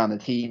 He was around the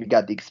team. He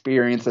got the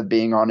experience of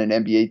being on an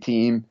NBA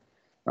team.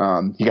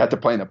 He got to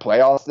play in the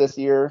playoffs this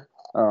year.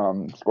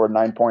 Scored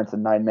 9 points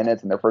in 9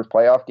 minutes in their first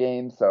playoff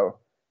game. So,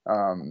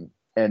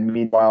 and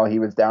meanwhile, he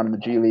was down in the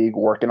G League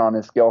working on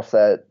his skill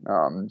set,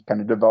 kind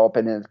of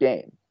developing his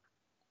game.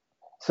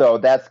 So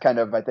that's kind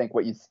of, I think,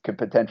 what you could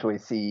potentially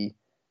see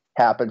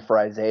happen for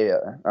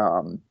Isaiah.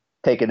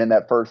 Taken in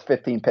that first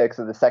 15 picks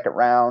of the second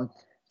round,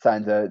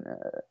 signs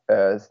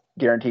a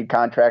guaranteed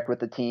contract with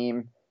the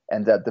team,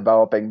 ends up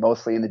developing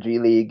mostly in the G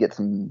League, get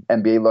some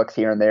NBA looks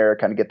here and there,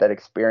 kind of get that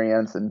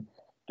experience, and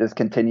just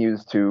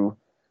continues to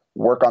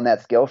work on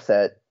that skill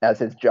set as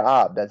his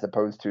job, as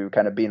opposed to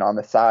kind of being on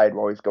the side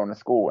while he's going to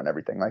school and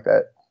everything like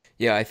that.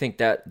 Yeah, I think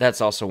that's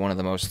also one of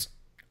the most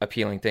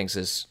appealing things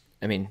is,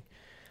 I mean,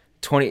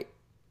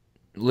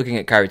 looking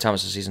at Kyrie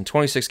Thomas's season,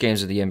 26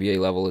 games at the NBA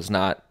level is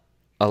not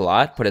a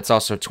lot, but it's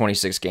also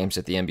 26 games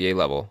at the NBA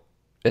level.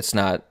 It's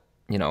not,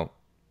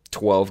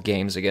 12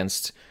 games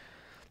against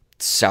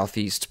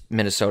Southeast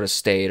Minnesota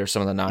State or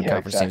some of the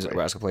non-conference teams that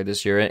Nebraska played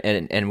this year.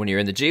 And when you're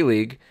in the G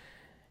League,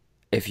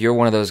 if you're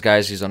one of those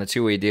guys who's on a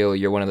two-way deal,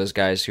 you're one of those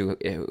guys who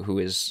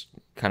is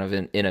kind of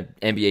in an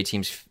NBA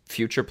team's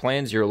future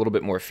plans, you're a little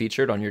bit more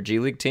featured on your G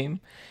League team.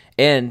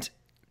 And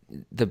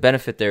the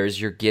benefit there is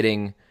you're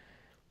getting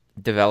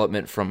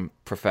development from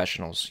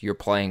professionals. You're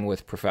playing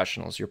with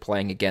professionals. You're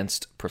playing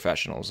against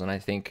professionals. And I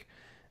think,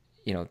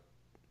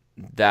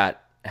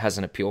 that has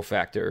an appeal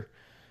factor,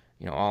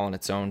 all on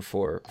its own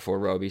for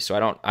Roby. So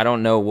I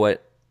don't know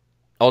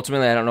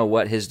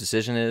what his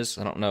decision is.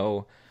 I don't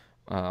know.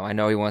 I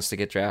know he wants to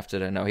get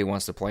drafted. I know he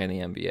wants to play in the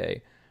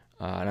NBA.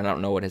 And I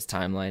don't know what his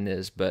timeline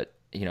is, but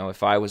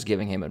if I was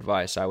giving him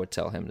advice, I would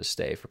tell him to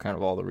stay for kind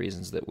of all the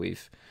reasons that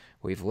we've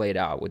laid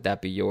out. Would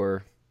that be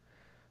your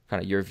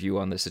view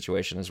on the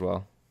situation as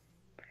well?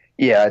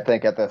 Yeah, I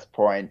think at this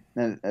point,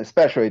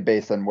 especially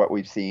based on what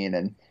we've seen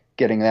and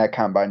getting that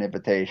combine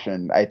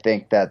invitation, I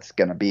think that's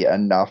going to be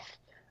enough,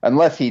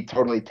 unless he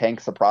totally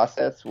tanks the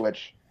process,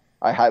 which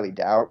I highly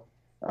doubt.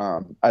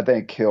 I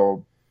think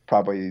he'll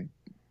probably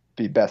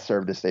be best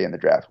served to stay in the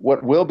draft.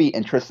 What will be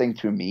interesting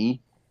to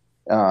me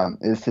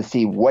is to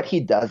see what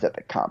he does at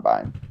the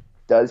combine.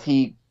 Does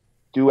he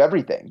do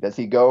everything? Does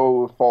he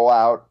go full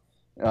out?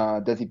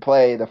 Does he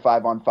play the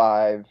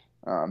 5-on-5?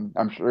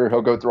 I'm sure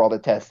he'll go through all the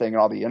testing and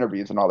all the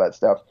interviews and all that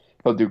stuff.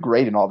 He'll do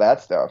great in all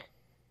that stuff.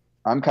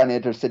 I'm kind of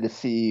interested to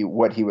see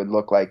what he would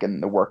look like in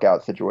the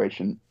workout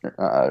situation,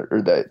 not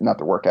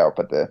the workout,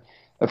 but the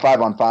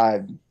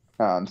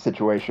 5-on-5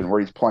 situation where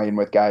he's playing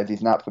with guys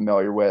he's not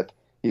familiar with.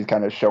 He's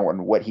kind of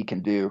showing what he can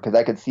do, because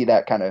I could see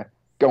that kind of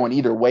going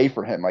either way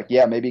for him. Like,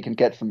 yeah, maybe he can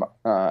get some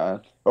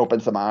open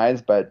some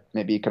eyes, but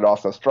maybe he could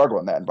also struggle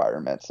in that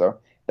environment. So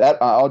that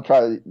I'll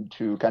try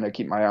to kind of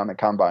keep my eye on the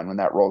combine when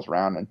that rolls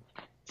around and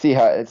see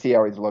how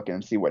he's looking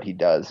and see what he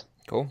does.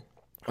 Cool.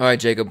 All right,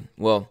 Jacob.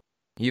 Well,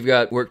 you've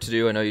got work to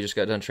do. I know you just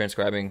got done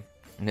transcribing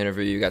an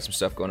interview. You got some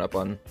stuff going up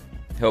on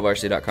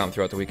hailvarsity.com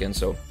throughout the weekend,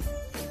 so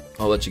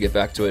I'll let you get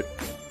back to it.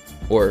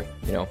 Or,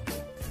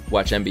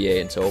 watch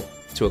NBA until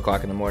 2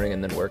 o'clock in the morning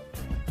and then work.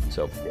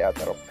 So yeah,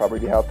 that'll probably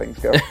be how things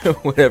go.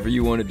 Whatever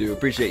you want to do.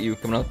 Appreciate you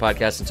coming on the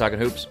podcast and talking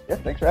hoops. Yeah,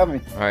 thanks for having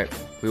me. All right.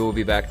 We will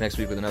be back next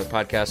week with another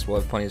podcast. We'll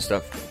have plenty of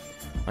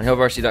stuff on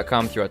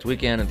hailvarsity.com throughout the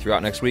weekend and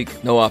throughout next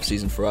week. No off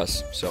season for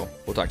us. So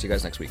we'll talk to you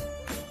guys next week.